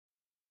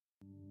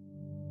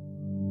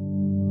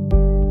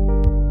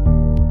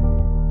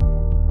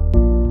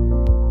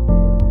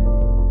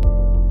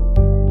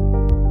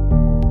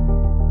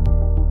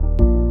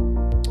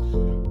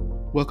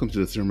Welcome to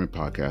the Sermon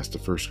Podcast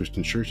of First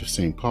Christian Church of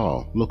St.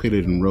 Paul,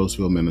 located in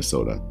Roseville,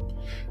 Minnesota.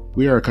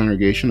 We are a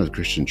congregation of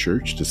Christian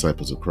Church,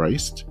 Disciples of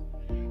Christ,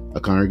 a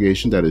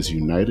congregation that is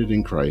united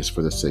in Christ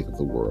for the sake of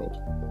the world.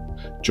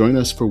 Join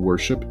us for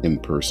worship in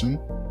person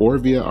or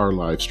via our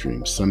live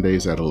stream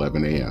Sundays at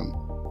 11 a.m.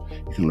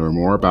 You can learn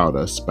more about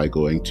us by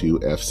going to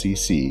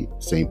fccstpaul.org.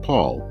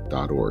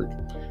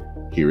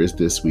 Here is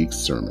this week's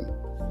sermon.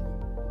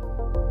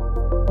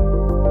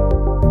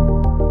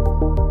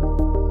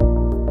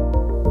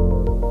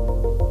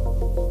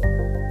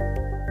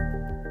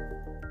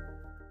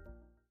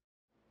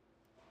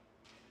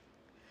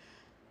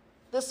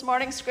 This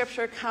morning's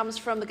scripture comes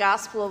from the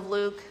Gospel of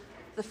Luke,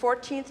 the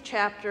 14th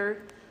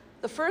chapter,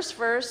 the first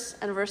verse,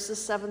 and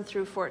verses 7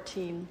 through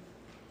 14.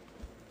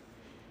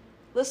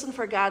 Listen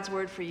for God's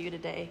word for you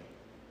today.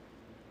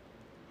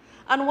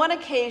 On one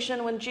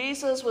occasion, when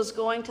Jesus was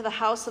going to the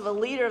house of a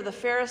leader of the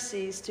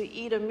Pharisees to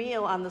eat a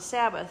meal on the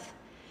Sabbath,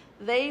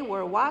 they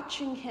were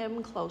watching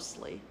him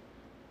closely.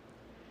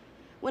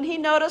 When he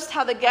noticed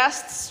how the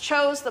guests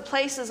chose the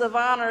places of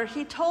honor,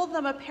 he told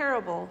them a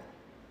parable.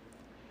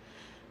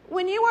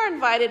 When you are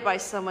invited by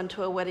someone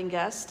to a wedding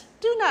guest,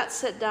 do not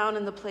sit down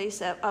in the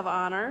place of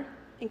honor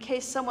in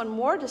case someone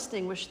more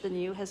distinguished than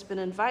you has been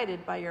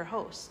invited by your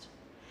host.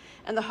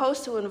 And the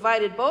host who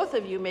invited both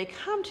of you may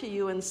come to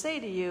you and say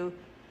to you,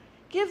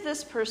 "Give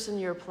this person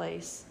your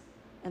place,"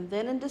 and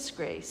then in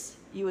disgrace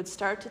you would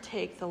start to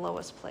take the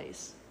lowest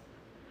place.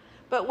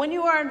 But when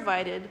you are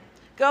invited,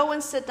 go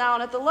and sit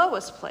down at the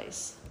lowest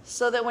place,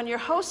 so that when your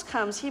host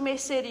comes, he may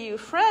say to you,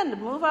 "Friend,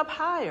 move up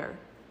higher."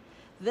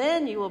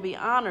 Then you will be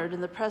honored in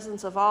the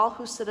presence of all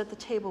who sit at the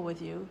table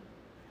with you.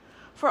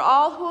 For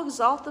all who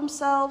exalt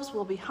themselves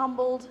will be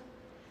humbled,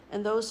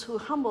 and those who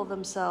humble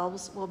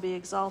themselves will be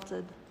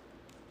exalted.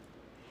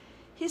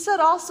 He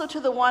said also to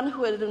the one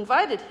who had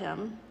invited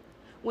him,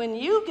 "When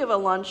you give a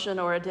luncheon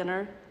or a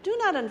dinner, do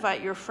not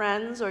invite your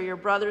friends or your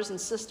brothers and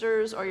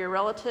sisters or your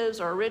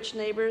relatives or rich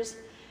neighbors,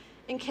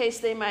 in case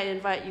they might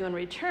invite you in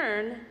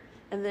return,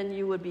 and then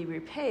you would be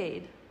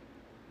repaid.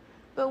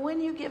 But when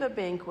you give a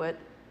banquet,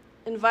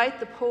 invite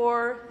the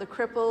poor, the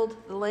crippled,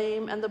 the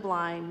lame, and the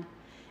blind,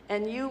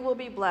 and you will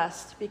be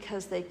blessed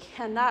because they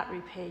cannot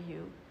repay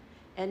you,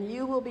 and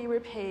you will be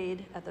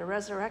repaid at the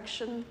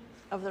resurrection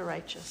of the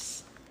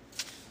righteous."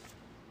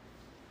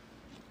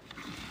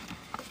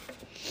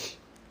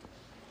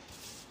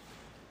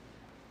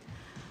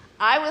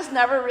 I was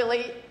never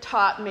really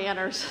taught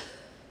manners,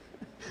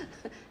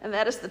 and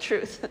that is the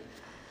truth.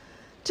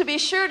 To be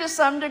sure, to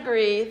some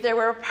degree, they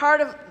were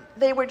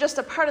just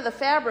a part of the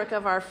fabric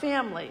of our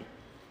family.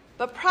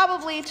 But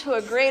probably to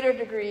a greater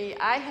degree,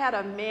 I had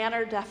a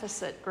manner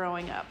deficit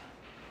growing up.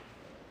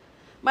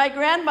 My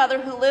grandmother,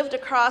 who lived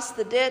across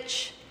the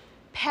ditch,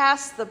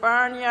 past the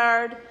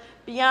barnyard,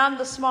 beyond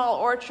the small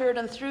orchard,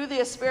 and through the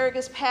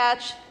asparagus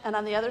patch, and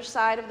on the other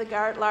side of the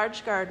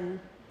large garden,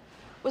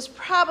 was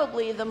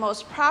probably the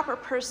most proper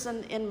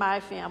person in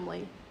my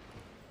family.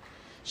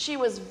 She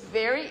was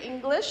very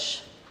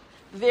English,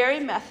 very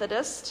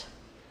Methodist,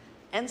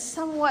 and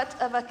somewhat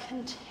of a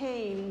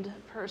contained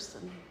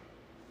person.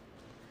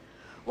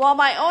 While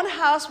my own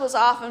house was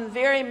often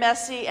very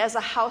messy, as a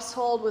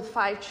household with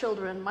 5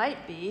 children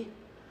might be,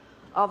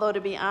 although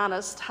to be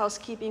honest,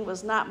 housekeeping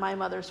was not my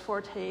mother's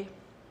forte,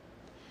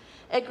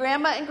 at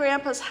Grandma and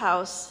Grandpa's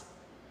house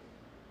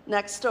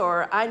next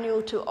door, I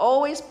knew to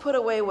always put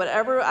away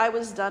whatever I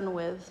was done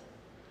with,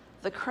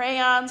 the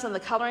crayons and the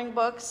coloring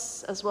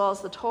books, as well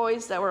as the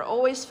toys that were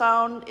always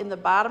found in the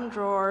bottom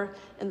drawer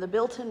in the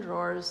built-in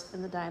drawers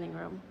in the dining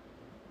room.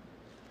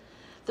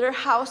 Their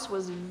house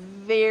was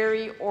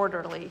very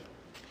orderly,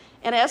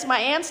 and as my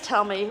aunts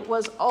tell me,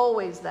 was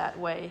always that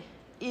way,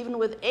 even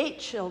with 8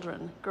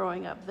 children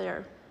growing up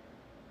there.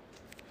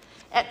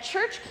 At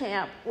church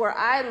camp, where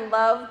I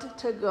loved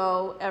to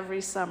go every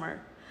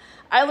summer,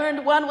 I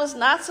learned one was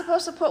not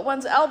supposed to put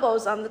one's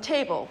elbows on the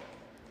table.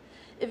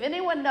 If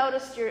anyone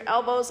noticed your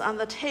elbows on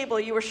the table,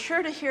 you were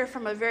sure to hear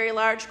from a very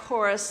large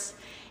chorus,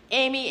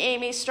 "Amy,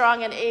 Amy,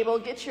 strong and able,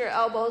 get your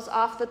elbows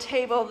off the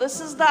table. This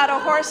is not a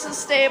horse's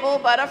stable,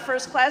 but a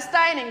first-class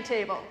dining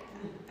table."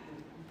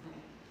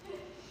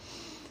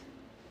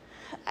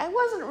 I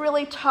wasn't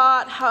really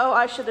taught how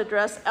I should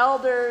address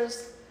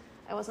elders.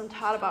 I wasn't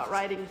taught about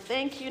writing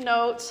thank you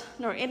notes,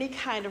 nor any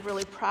kind of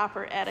really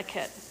proper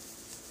etiquette.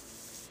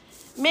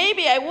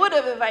 Maybe I would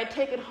have if I'd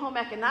taken home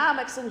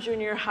economics in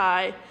junior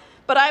high,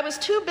 but I was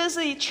too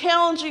busy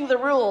challenging the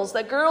rules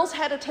that girls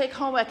had to take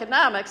home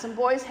economics and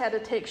boys had to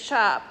take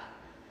shop.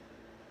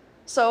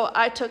 So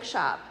I took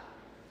shop,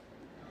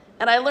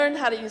 and I learned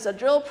how to use a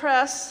drill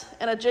press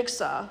and a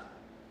jigsaw.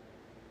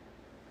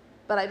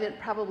 But I didn't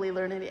probably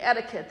learn any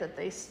etiquette that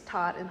they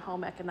taught in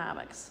home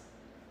economics.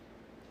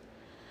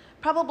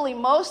 Probably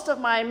most of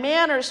my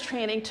manners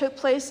training took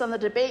place on the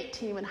debate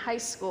team in high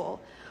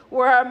school,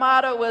 where our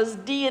motto was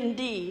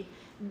D&D,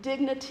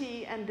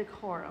 dignity and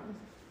decorum.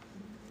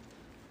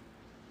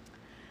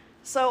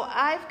 So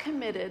I've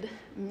committed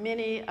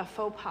many a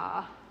faux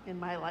pas in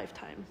my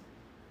lifetime,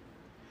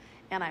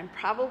 and I'm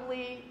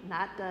probably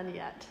not done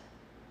yet.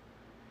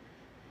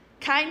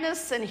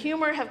 Kindness and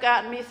humor have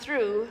gotten me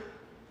through,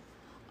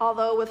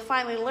 although with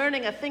finally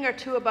learning a thing or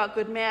two about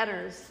good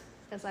manners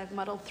as I've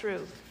muddled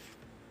through.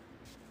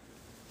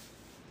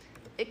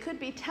 It could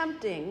be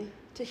tempting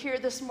to hear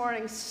this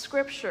morning's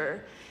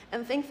scripture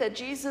and think that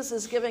Jesus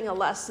is giving a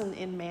lesson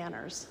in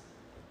manners.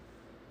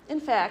 In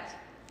fact,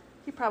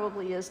 he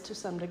probably is to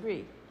some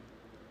degree.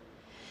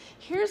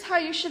 Here's how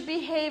you should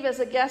behave as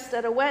a guest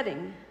at a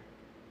wedding.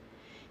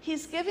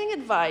 He's giving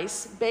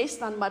advice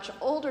based on much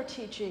older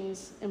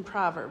teachings in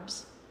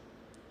Proverbs.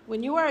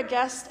 When you are a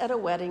guest at a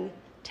wedding,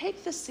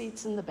 take the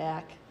seats in the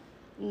back,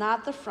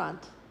 not the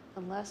front,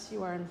 unless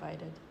you are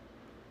invited.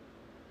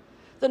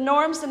 The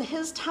norms in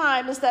his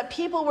time is that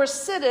people were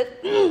seated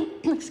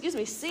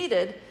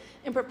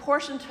in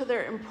proportion to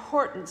their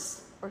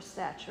importance or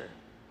stature.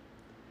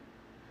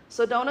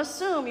 So don't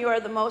assume you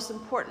are the most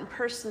important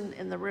person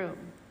in the room.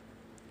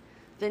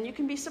 Then you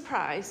can be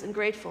surprised and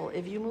grateful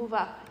if you move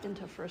up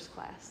into first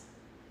class.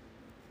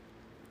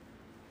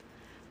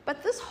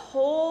 But this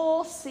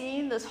whole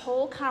scene, this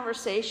whole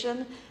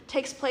conversation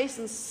takes place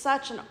in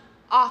such an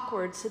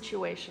awkward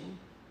situation.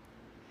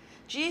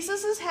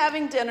 Jesus is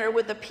having dinner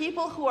with the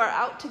people who are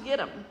out to get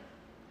him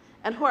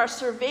and who are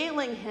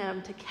surveilling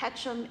him to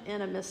catch him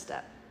in a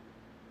misstep.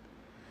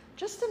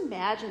 Just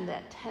imagine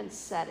that tense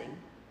setting.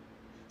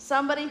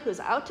 Somebody who's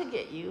out to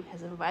get you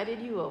has invited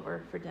you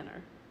over for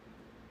dinner.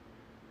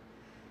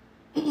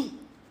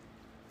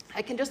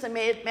 I can just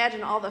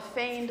imagine all the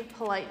feigned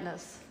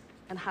politeness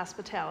and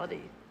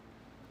hospitality.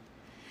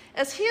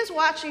 As he is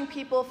watching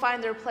people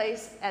find their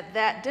place at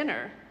that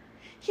dinner,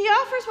 he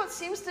offers what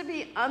seems to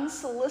be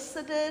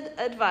unsolicited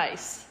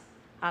advice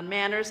on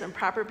manners and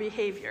proper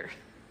behavior.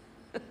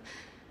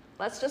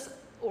 Let's just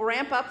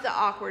ramp up the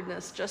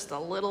awkwardness just a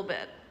little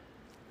bit.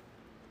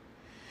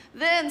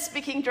 Then,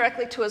 speaking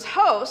directly to his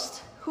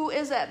host, who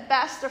is at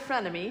best a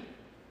frenemy,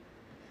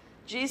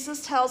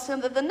 Jesus tells him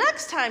that the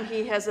next time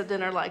he has a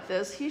dinner like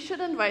this, he should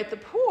invite the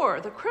poor,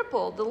 the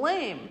crippled, the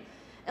lame,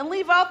 and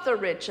leave out the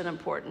rich and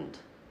important.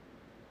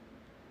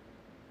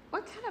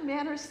 What kind of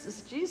manners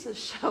is Jesus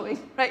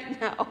showing right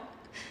now?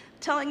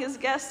 Telling his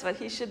guests what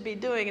he should be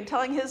doing and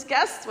telling his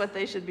guests what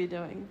they should be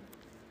doing.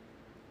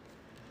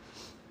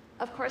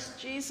 Of course,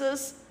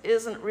 Jesus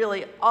isn't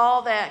really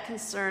all that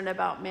concerned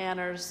about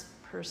manners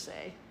per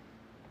se.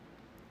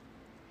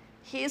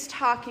 He is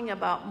talking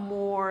about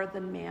more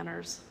than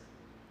manners.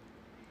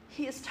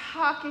 He is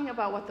talking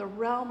about what the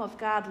realm of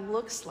God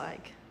looks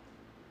like.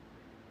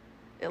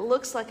 It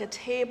looks like a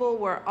table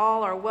where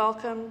all are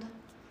welcomed.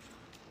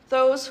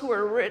 Those who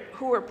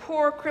were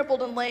poor,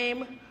 crippled, and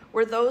lame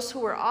were those who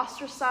were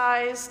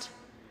ostracized,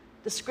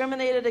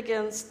 discriminated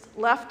against,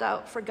 left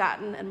out,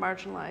 forgotten, and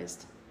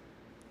marginalized,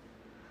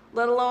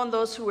 let alone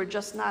those who were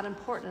just not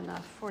important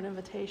enough for an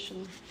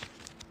invitation.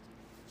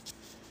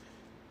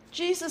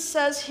 Jesus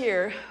says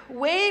here,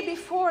 way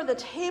before the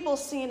table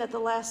scene at the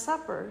Last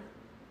Supper,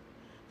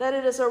 that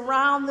it is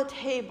around the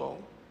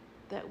table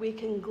that we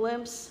can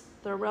glimpse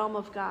the realm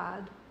of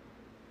God,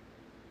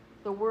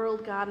 the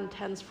world God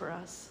intends for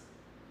us.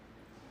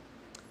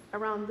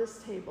 Around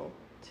this table,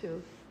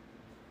 too.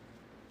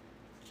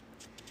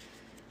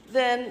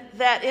 Then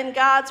that in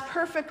God's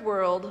perfect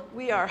world,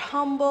 we are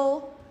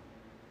humble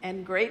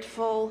and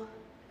grateful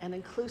and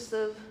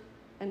inclusive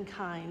and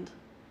kind.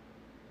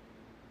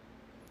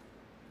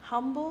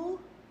 Humble,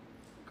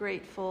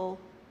 grateful,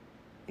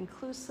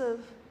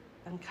 inclusive,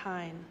 and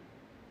kind.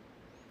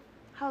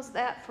 How's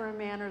that for a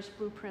manners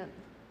blueprint?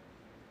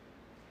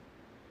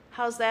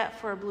 How's that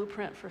for a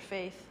blueprint for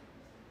faith?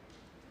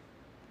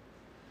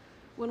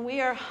 When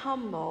we are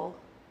humble,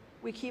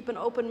 we keep an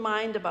open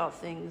mind about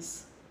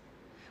things.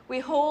 We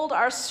hold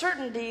our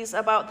certainties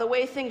about the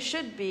way things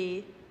should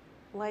be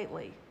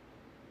lightly.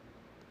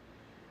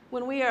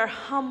 When we are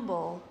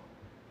humble,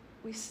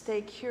 we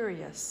stay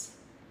curious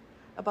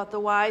about the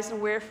whys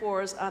and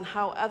wherefores on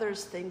how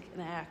others think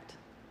and act.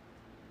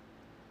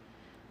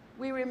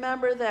 We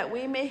remember that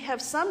we may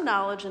have some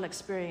knowledge and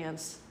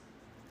experience,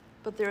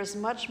 but there is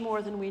much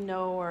more than we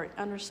know or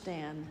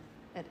understand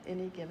at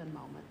any given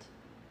moment.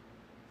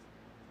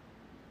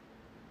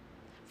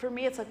 For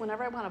me, it's like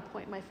whenever I want to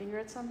point my finger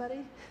at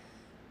somebody,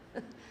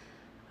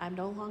 I'm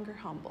no longer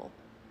humble.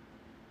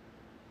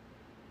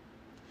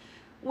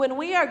 When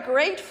we are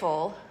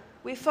grateful,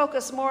 we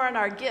focus more on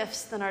our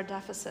gifts than our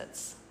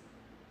deficits.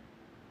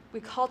 We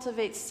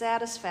cultivate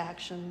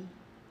satisfaction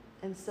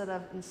instead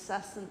of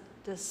incessant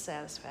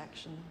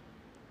dissatisfaction.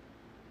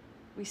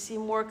 We see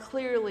more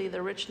clearly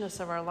the richness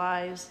of our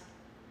lives,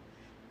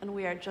 and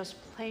we are just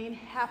plain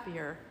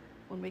happier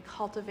when we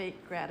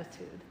cultivate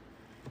gratitude.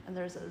 And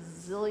there's a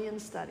zillion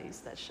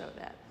studies that show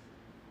that.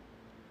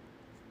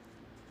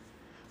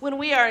 When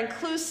we are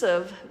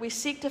inclusive, we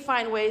seek to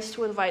find ways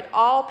to invite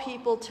all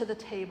people to the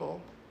table.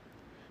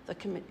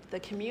 The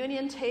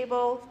communion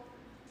table,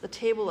 the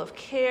table of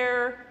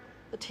care,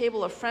 the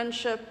table of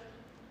friendship,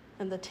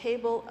 and the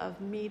table of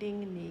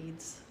meeting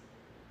needs.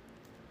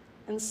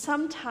 And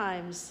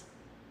sometimes,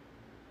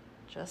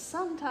 just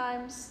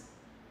sometimes,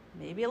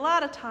 maybe a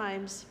lot of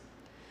times,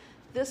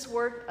 This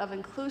work of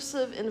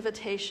inclusive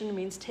invitation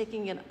means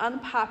taking an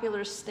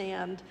unpopular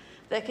stand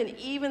that can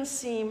even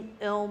seem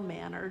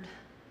ill-mannered.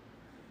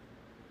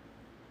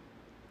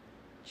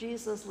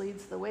 Jesus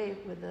leads the way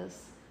with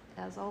this,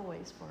 as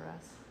always, for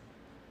us.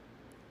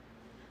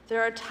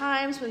 There are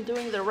times when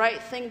doing the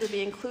right thing to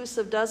be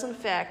inclusive does, in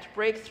fact,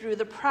 break through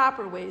the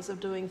proper ways of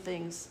doing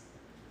things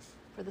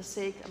for the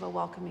sake of a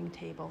welcoming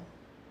table.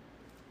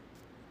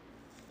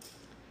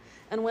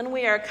 And when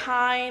we are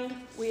kind,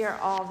 we are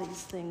all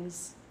these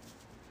things.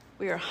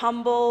 We are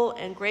humble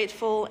and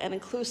grateful and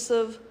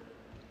inclusive,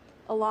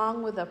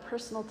 along with a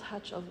personal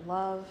touch of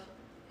love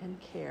and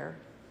care.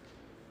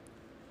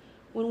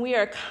 When we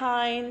are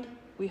kind,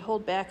 we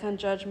hold back on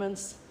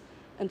judgments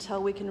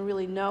until we can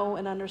really know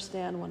and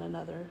understand one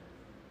another.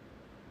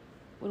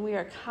 When we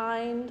are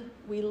kind,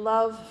 we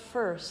love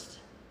first.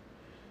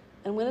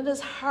 And when it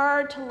is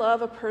hard to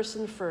love a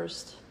person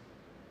first,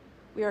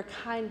 we are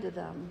kind to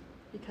them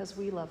because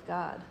we love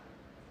God.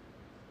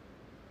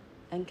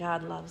 And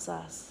God loves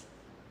us.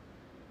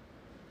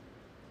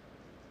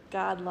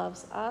 God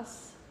loves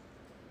us,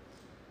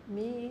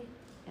 me,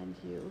 and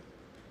you.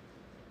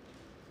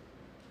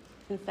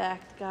 In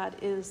fact, God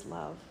is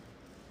love.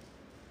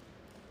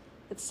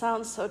 It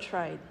sounds so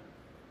trite,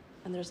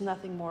 and there's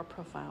nothing more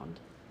profound.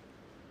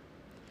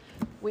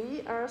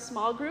 We are a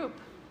small group.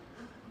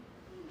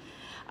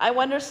 I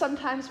wonder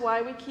sometimes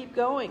why we keep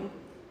going.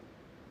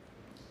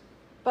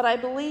 But I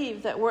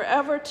believe that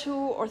wherever 2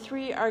 or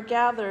 3 are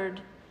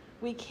gathered,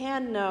 we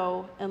can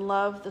know and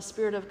love the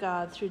Spirit of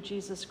God through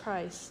Jesus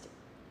Christ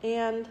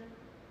and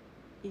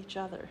each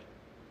other.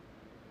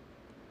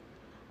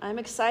 I'm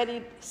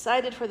excited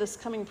for this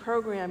coming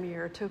program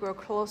year to grow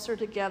closer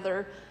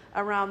together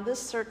around this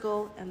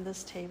circle and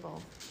this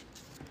table.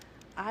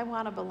 I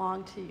want to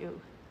belong to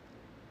you.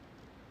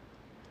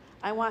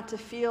 I want to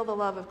feel the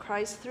love of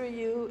Christ through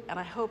you, and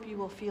I hope you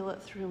will feel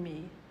it through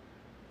me.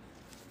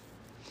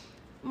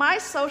 My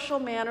social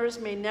manners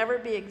may never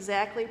be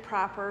exactly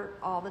proper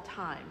all the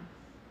time.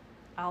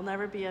 I'll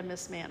never be a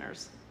Miss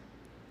Manners.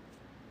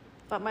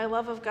 But my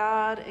love of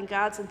God and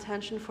God's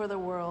intention for the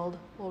world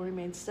will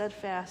remain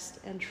steadfast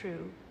and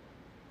true.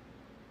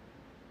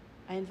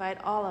 I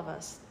invite all of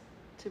us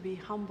to be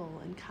humble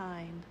and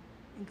kind,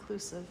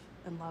 inclusive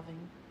and loving,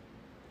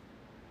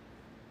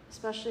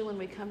 especially when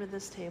we come to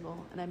this table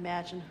and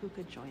imagine who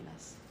could join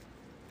us.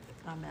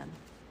 Amen.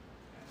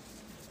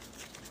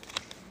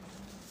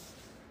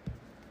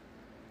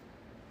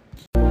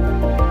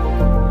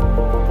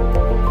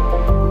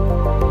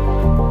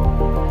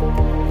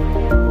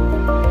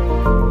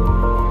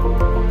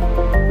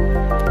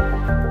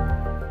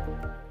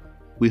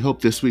 We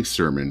hope this week's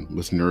sermon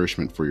was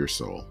nourishment for your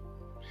soul.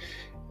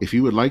 If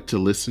you would like to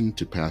listen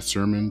to past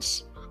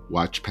sermons,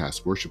 watch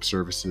past worship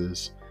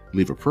services,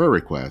 leave a prayer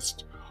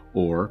request,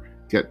 or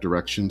get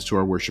directions to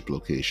our worship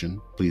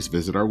location, please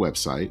visit our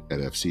website at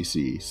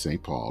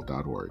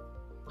fccstpaul.org.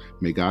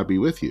 May God be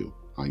with you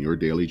on your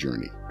daily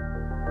journey.